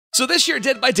So this year,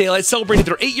 Dead by Daylight celebrated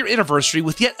their 8-year anniversary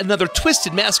with yet another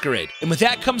Twisted Masquerade. And with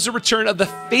that comes the return of the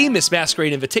famous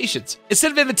Masquerade invitations.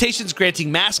 Instead of invitations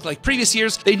granting masks like previous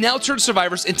years, they now turn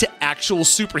survivors into actual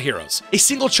superheroes. A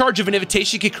single charge of an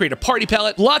invitation can create a party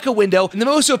palette, block a window, and the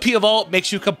most OP of all,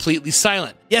 makes you completely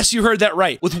silent. Yes, you heard that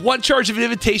right. With one charge of an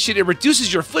invitation, it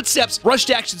reduces your footsteps,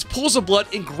 rushed actions, pulls of blood,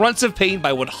 and grunts of pain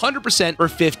by 100% for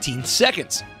 15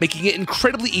 seconds, making it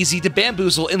incredibly easy to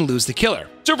bamboozle and lose the killer.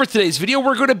 So for today's video,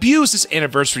 we're going to abuse this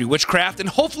anniversary witchcraft and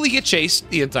hopefully get chased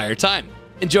the entire time.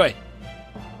 Enjoy.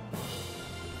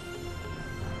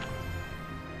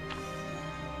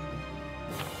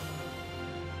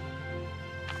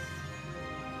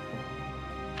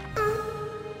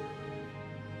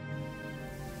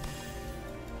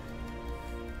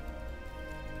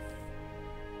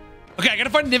 Okay, I gotta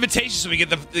find an invitation so we get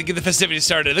the festivities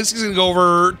started. This is gonna go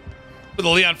over with the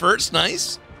Leon first.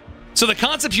 Nice. So the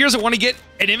concept here is I want to get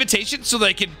an invitation so that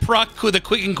I can proc with a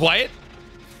quick and quiet.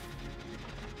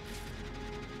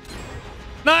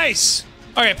 Nice.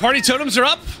 All right, party totems are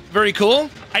up. Very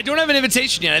cool. I don't have an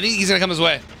invitation yet. I think he's gonna come his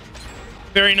way.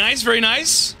 Very nice. Very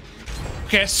nice.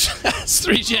 Okay, that's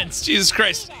 3 gens. Jesus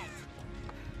Christ.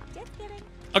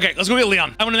 Okay, let's go get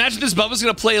Leon. I would imagine this Bubba's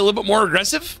gonna play a little bit more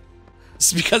aggressive.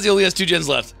 It's because he only has 2 gens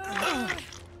left. All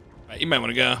right, you might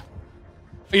want to go.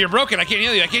 Oh, you're broken. I can't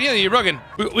heal you. I can't heal you. You're broken.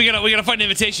 We gotta find an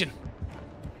invitation.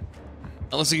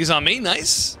 That looks like he's on me.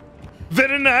 Nice.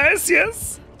 Very nice.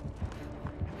 Yes.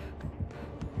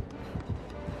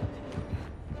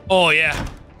 Oh yeah.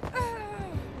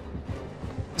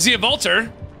 Is he a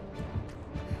vaulter?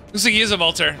 Looks like he is a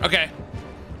vaulter. Okay.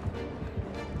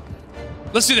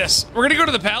 Let's do this. We're gonna go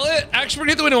to the pallet. Actually, we're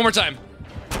gonna hit the window one more time.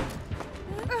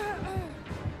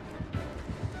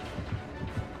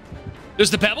 There's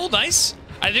the pebble, nice.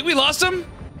 I think we lost him.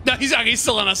 No, he's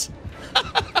still on us.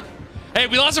 Hey,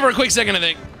 we lost him for a quick second, I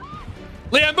think.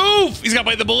 Leon, move! He's got to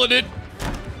bite the bullet, dude.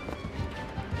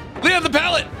 Leon, the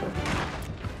pallet.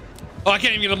 Oh, I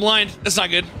can't even get him blind. That's not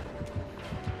good.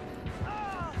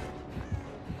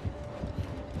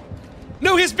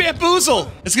 No, his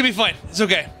bamboozle. It's gonna be fine. It's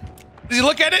okay. Does he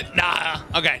look at it? Nah.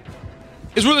 Okay.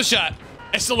 It's worth a shot.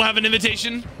 I still don't have an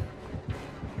invitation.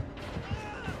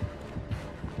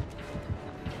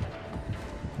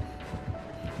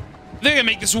 I think I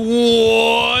make this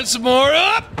once more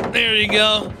up. There you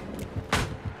go.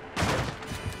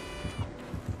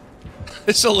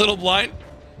 It's a little blind.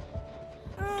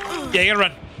 Yeah, you gotta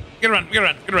run. You gotta run. You gotta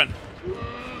run. You gotta run.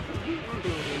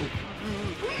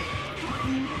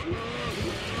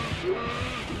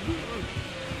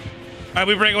 All right,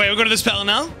 we break away. We go to this pallet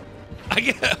now.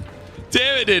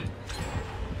 Damn it, dude.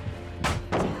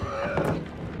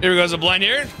 Here goes a blind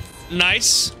here.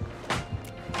 Nice.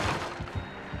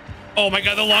 Oh my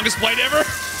god, the longest blind ever.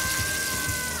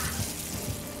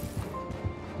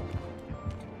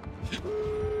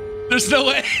 There's no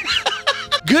way.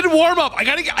 Good warm up. I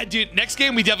gotta get, dude, next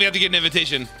game we definitely have to get an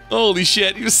invitation. Holy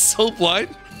shit, he was so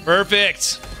blind.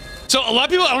 Perfect. So a lot of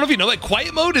people, I don't know if you know, like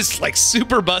quiet mode is like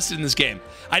super busted in this game.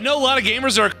 I know a lot of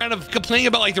gamers are kind of complaining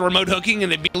about like the remote hooking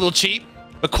and it being a little cheap,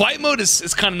 but quiet mode is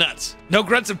kind of nuts. No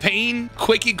grunts of pain,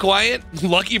 quick and quiet,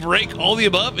 lucky break, all the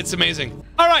above. It's amazing.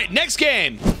 All right, next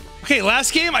game. Okay,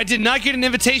 last game, I did not get an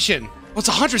invitation. What's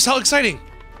a Huntress? How exciting.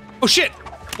 Oh, shit.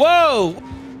 Whoa.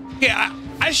 Okay,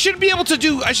 I should be able to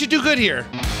do, I should do good here.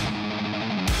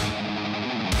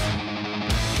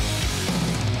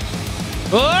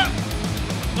 Oh,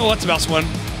 what's the mouse one?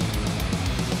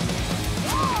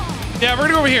 Yeah, we're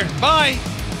gonna go over here. Bye.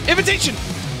 Invitation.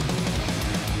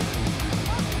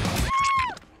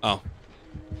 Oh.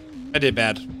 I did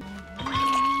bad.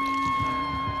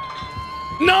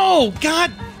 No!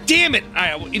 God damn it! All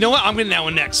right, you know what? I'm getting that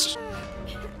one next.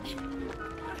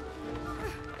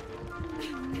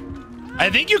 I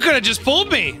think you could have just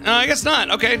pulled me. I guess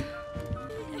not. Okay.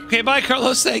 Okay, bye,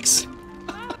 Carlos. Thanks.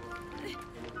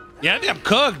 Yeah, I think I'm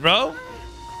cooked, bro.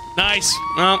 Nice.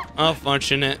 Oh,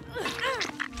 unfortunate.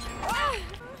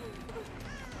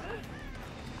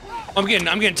 I'm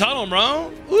getting tunnel, bro.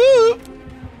 Woo!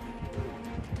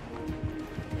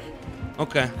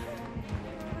 Okay.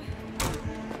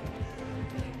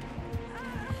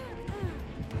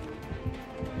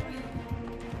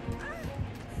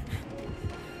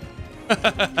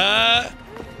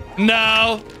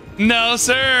 No. No,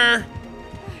 sir.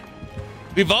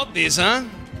 We vault these, huh?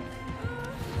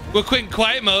 We'll quick and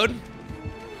quiet mode.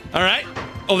 All right.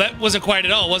 Oh, that wasn't quiet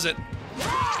at all, was it?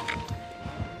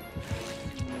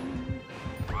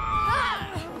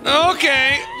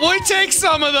 Okay. We'll take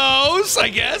some of those, I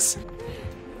guess.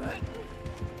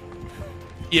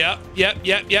 Yep.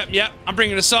 I'm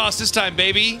bringing the sauce this time,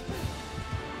 baby.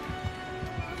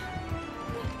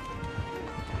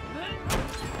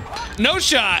 No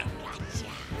shot.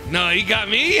 No, he got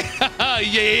me.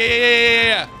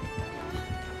 Yeah.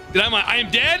 Dude, I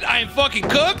am dead. I am fucking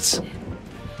cooked.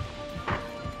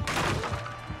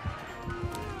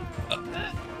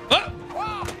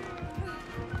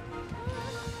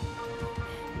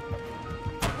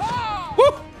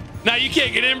 Woo! Nah, you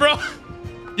can't get in, bro.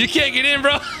 You can't get in,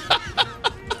 bro.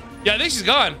 Yeah, I think she's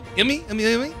gone. Heal me. All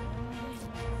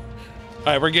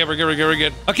right, we're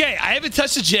good. Okay, I haven't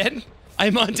touched the gen.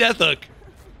 I'm on death hook.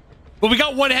 But we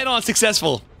got one head on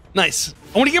successful. Nice.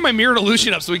 I want to get my mirror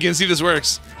illusion up so we can see if this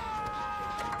works.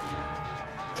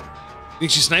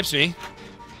 Think she snipes me?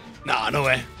 Nah, no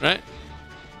way. Right?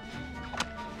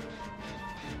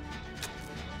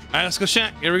 All right, let's go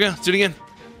shack. Here we go. Let's do it again.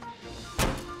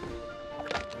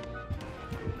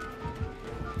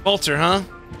 Bolter, huh?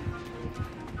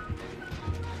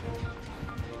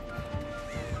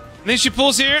 And then she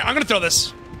pulls here. I'm gonna throw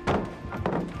this.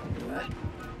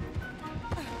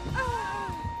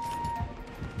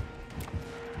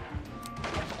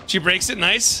 She breaks it.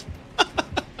 Nice.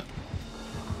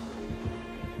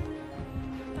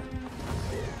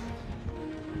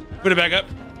 Put it back up.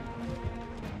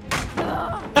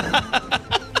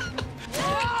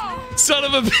 Son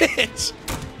of a bitch.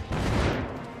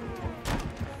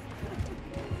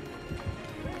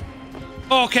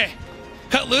 Okay.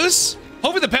 Cut loose.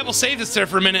 Hopefully the pebble saved us there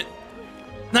for a minute.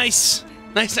 Nice.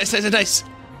 Nice.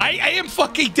 I am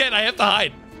fucking dead. I have to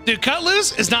hide. Dude, cut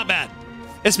loose is not bad.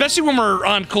 Especially when we're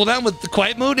on cooldown with the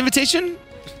quiet mode invitation.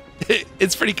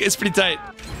 It's pretty tight.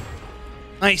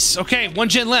 Nice. Okay, one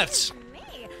gen left.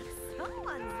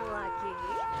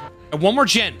 And one more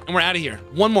gen, and we're out of here.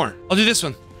 One more. I'll do this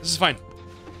one. This is fine.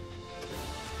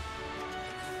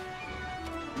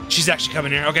 She's actually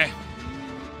coming here. Okay.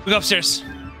 We go upstairs.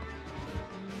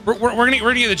 We're gonna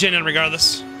get the gen in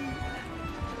regardless.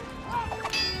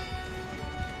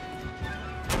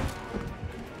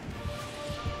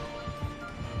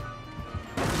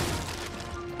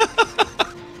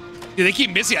 Dude, they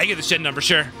keep missing. I get this gen number,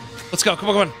 sure. Let's go. Come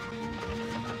on.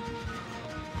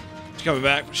 She's coming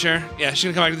back for sure. Yeah, she's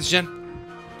gonna come back to this gen.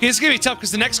 Okay, it's gonna be tough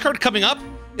because the next card coming up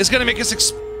is gonna make us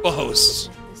exposed.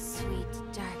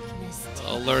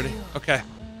 Oh lordy. Okay.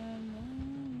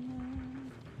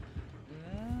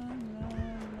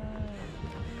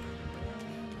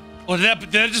 Oh,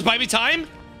 did that just buy me time?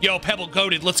 Yo, Pebble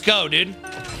goated. Let's go, dude.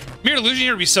 Mirror illusion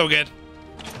here would be so good.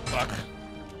 Fuck.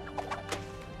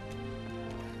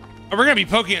 Oh, we're gonna be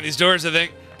poking at these doors, I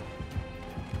think.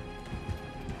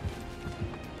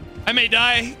 I may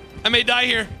die. I may die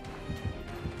here.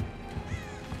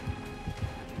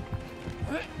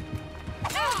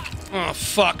 Oh,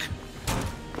 fuck.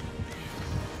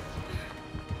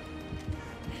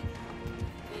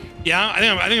 Yeah, I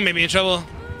think I may be in trouble.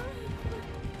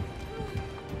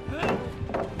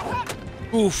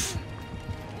 Oof.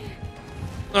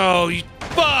 Oh, you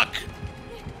fuck.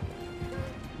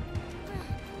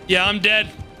 Yeah, I'm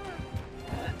dead.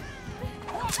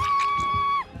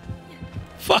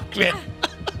 Fuck, man.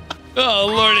 Oh,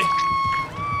 lordy.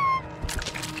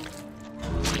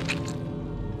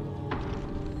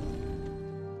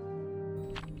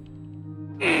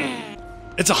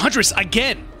 It's a huntress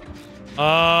again.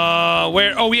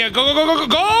 Where? Oh, yeah.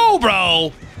 Go,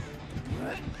 bro.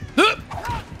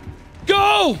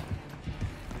 Go.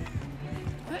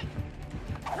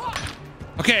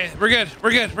 Okay, we're good.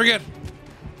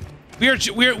 We are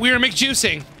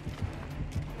McJuicing.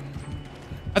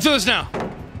 I feel this now.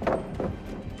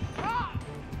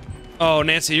 Oh,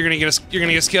 Nancy, you're gonna get us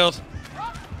killed.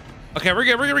 Okay, we're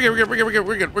good.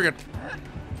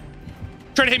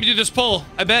 Try to hit me through this pole.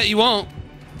 I bet you won't.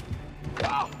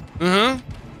 Try to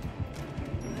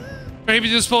hit me through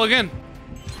this pole again.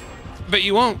 I bet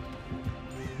you won't.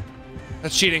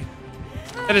 That's cheating.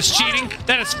 That is cheating.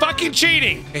 That is fucking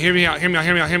cheating. Okay, hear me out. Okay,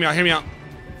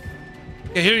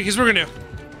 here's what we're gonna do.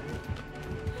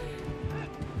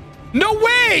 No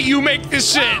way you make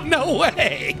this shit. No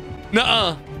way.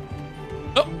 Nuh-uh.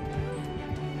 Oh.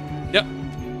 Yep.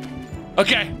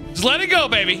 Okay. Just let it go,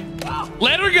 baby.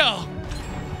 Let her go.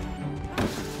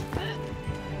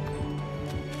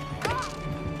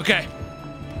 Okay.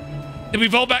 Did we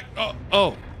vote back?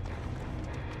 Oh.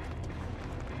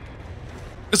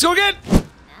 Let's go again. Nice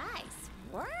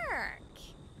work.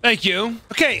 Thank you.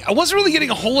 Okay, I wasn't really getting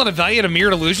a whole lot of value out of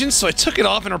Mirrored Illusions, so I took it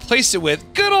off and replaced it with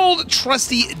good old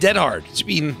trusty Dead Hard. It should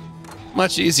be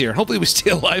much easier. Hopefully we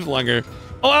stay alive longer.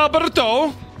 Oh, Alberto. All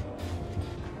right,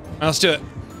 let's do it.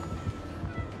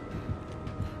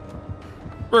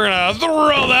 We're gonna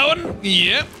throw that one.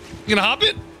 Yep. You gonna hop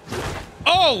it?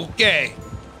 Okay.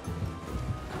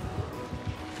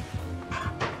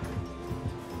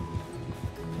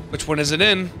 Which one is it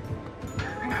in?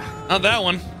 Not that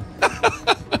one.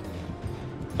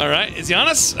 All right, is he on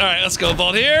us? All right, let's go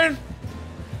vault here.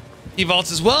 He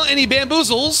vaults as well, and he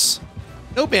bamboozles.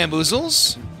 No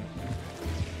bamboozles.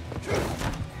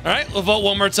 All right, we'll vault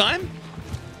one more time.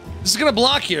 This is gonna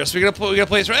block here, so we gotta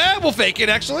place right. We'll fake it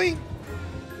actually.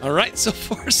 All right, so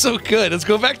far so good. Let's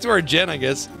go back to our gen, I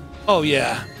guess. Oh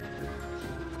yeah.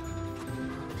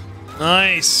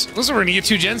 Nice. Looks like we're gonna get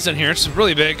 2 gens done here. It's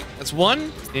really big. That's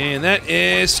 1, and that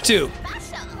is 2.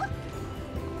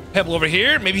 Pebble over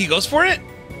here. Maybe he goes for it.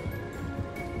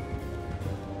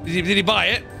 Did he buy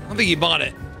it? I don't think he bought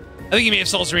it. I think he may have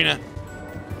sold Serena.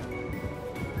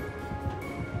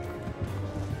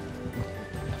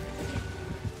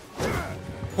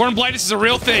 Horn Blightus is a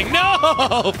real thing.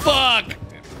 No! Fuck!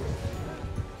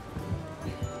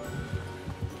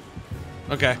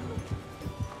 Okay.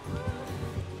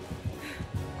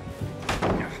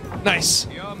 Nice.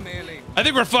 I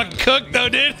think we're fucking cooked though,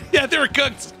 dude. Yeah, I think we're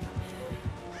cooked.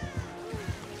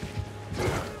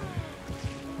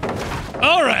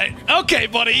 All right. Okay,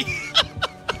 buddy.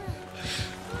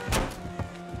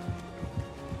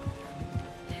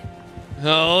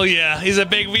 Oh yeah, he's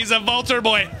a vaulter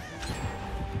boy.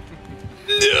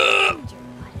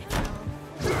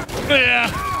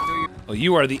 Yeah. Oh,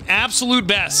 you are the absolute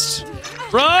best.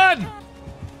 Run! He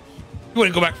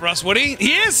wouldn't go back for us, would he?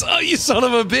 He is? Oh, you son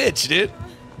of a bitch, dude.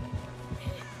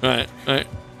 All right, all right.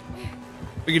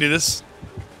 We can do this.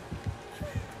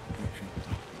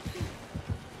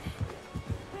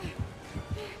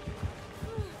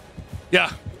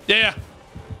 Yeah, yeah, yeah.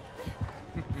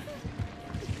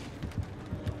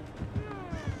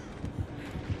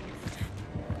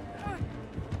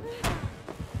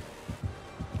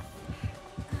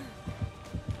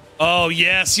 Oh,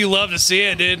 yes, you love to see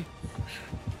it, dude.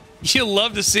 You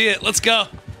love to see it. Let's go.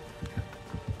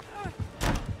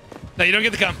 No, you don't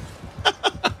get the come.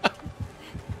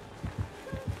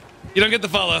 You don't get the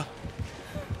follow.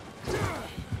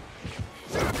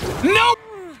 Nope!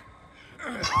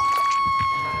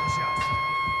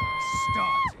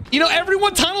 You know,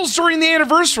 everyone tunnels during the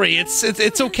anniversary. It's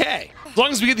okay. As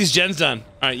long as we get these gens done.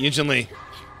 All right, Yunjin Lee.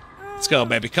 Let's go,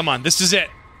 baby. Come on, this is it.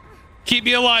 Keep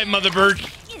me alive, mother bird.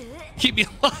 Keep me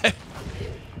alive.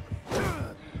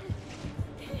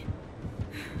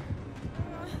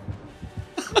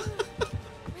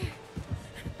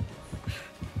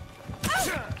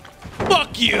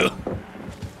 Fuck you.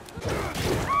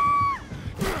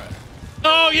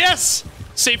 Oh, yes.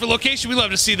 Safer location. We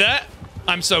love to see that.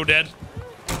 I'm so dead.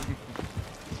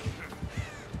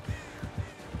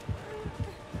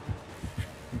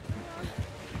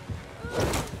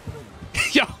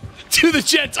 Yo, to the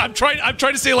jets. I'm trying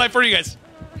to stay alive for you guys.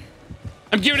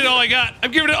 I'm giving it all I got.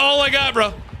 I'm giving it all I got,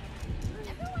 bro.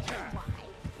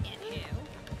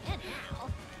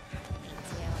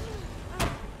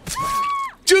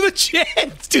 Do the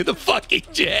jets. Do the fucking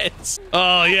jets.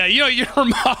 Oh, yeah. You know, your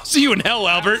mom. See you in hell,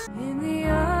 Albert.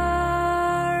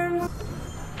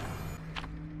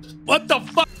 What the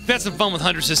fuck? We've had some fun with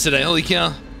Huntresses today. Holy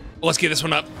cow. Well, let's get this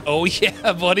one up. Oh,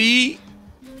 yeah, buddy.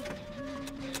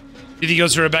 Did he go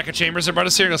to Rebecca Chambers that brought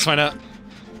us here? Let's find out.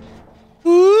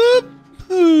 Whoop,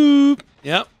 whoop.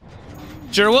 Yep.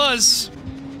 Sure was.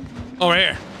 Oh, right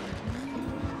here.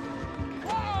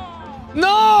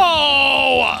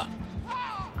 No!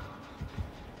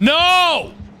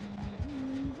 No!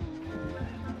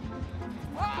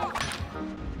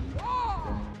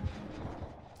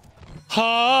 Ha!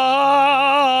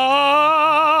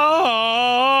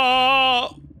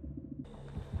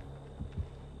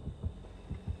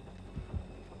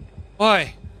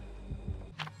 Why?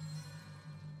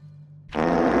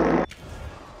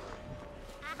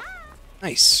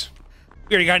 Nice.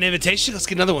 We already got an invitation. Let's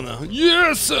get another one though.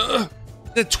 Yes! The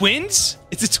twins?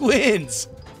 It's the twins.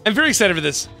 I'm very excited for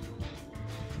this.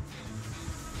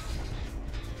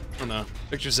 Oh no.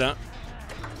 Picture's out.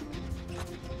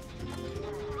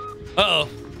 Uh-oh.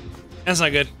 That's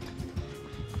not good.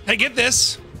 Hey, get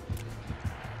this.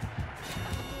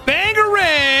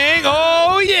 Bangarang!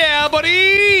 Oh yeah,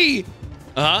 buddy!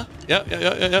 Uh-huh. Yep.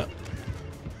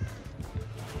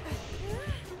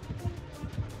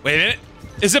 Wait a minute.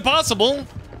 Is it possible?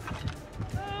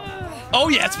 Oh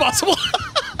yeah, it's possible.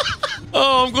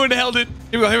 Oh, I'm going to hell, dude.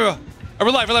 Here we go. Oh,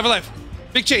 we're live.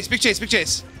 Big chase. With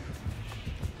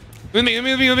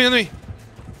me.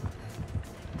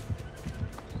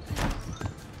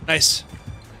 Nice.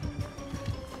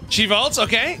 She vaults,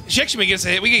 okay. She actually may get us a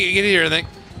hit. We can get here, I think.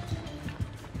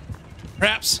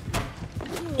 Perhaps.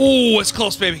 Oh, it's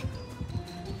close, baby.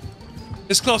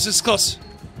 It's close.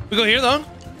 We go here, though.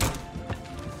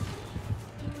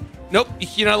 Nope,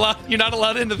 you're not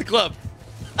allowed into the club.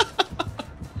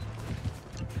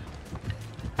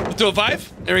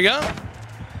 205. There we go.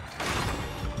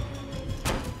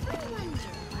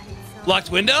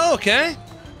 Locked window. Okay.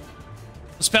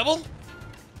 Let's pebble.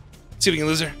 Let's see if we can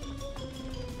lose her.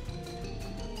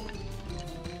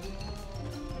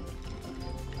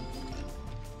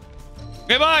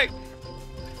 Okay, bye.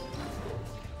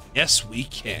 Yes, we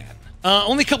can.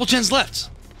 Only a couple gens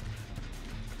left.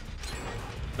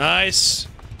 Nice.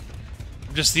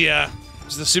 Just the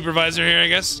supervisor here, I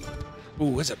guess.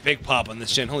 Ooh, that's a big pop on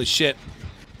this gen. Holy shit.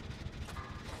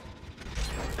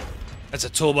 That's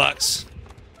a toolbox.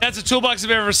 That's a toolbox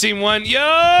if I've ever seen one.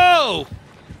 Yo!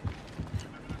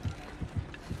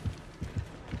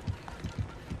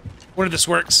 Wonder if this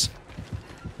works.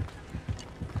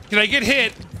 Can I get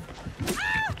hit?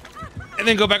 And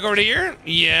then go back over to here?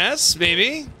 Yes,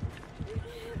 maybe.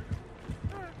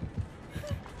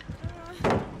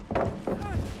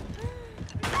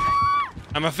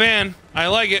 I'm a fan. I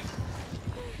like it.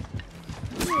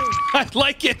 I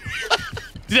like it.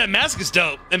 Dude, that mask is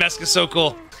dope. That mask is so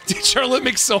cool. Dude, Charlotte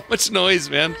makes so much noise,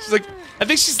 man. She's like, I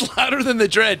think she's louder than the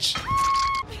dredge.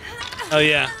 Oh,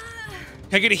 yeah.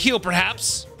 Can I get a heal,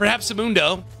 perhaps? Perhaps a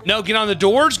mundo. No, get on the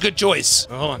doors? Good choice.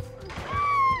 Oh, hold on.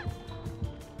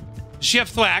 Does she have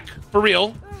thwack? For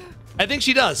real? I think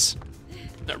she does.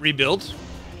 Not rebuild.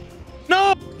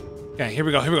 No! Okay, here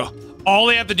we go, here we go. All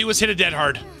they have to do is hit a dead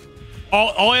hard.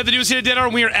 All I have to do is hit a dead hard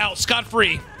and we are out,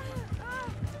 scot-free.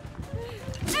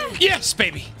 Yes,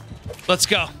 baby. Let's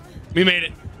go. We made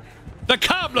it. The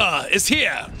cobbler is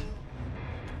here.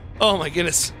 Oh my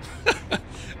goodness.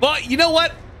 Well, you know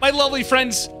what, my lovely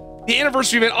friends? The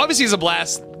anniversary event obviously is a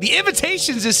blast. The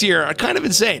invitations this year are kind of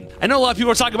insane. I know a lot of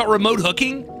people are talking about remote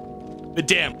hooking, but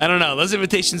damn, I don't know. Those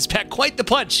invitations pack quite the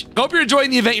punch. Hope you're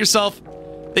enjoying the event yourself.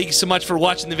 Thank you so much for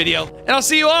watching the video, and I'll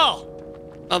see you all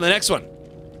on the next one.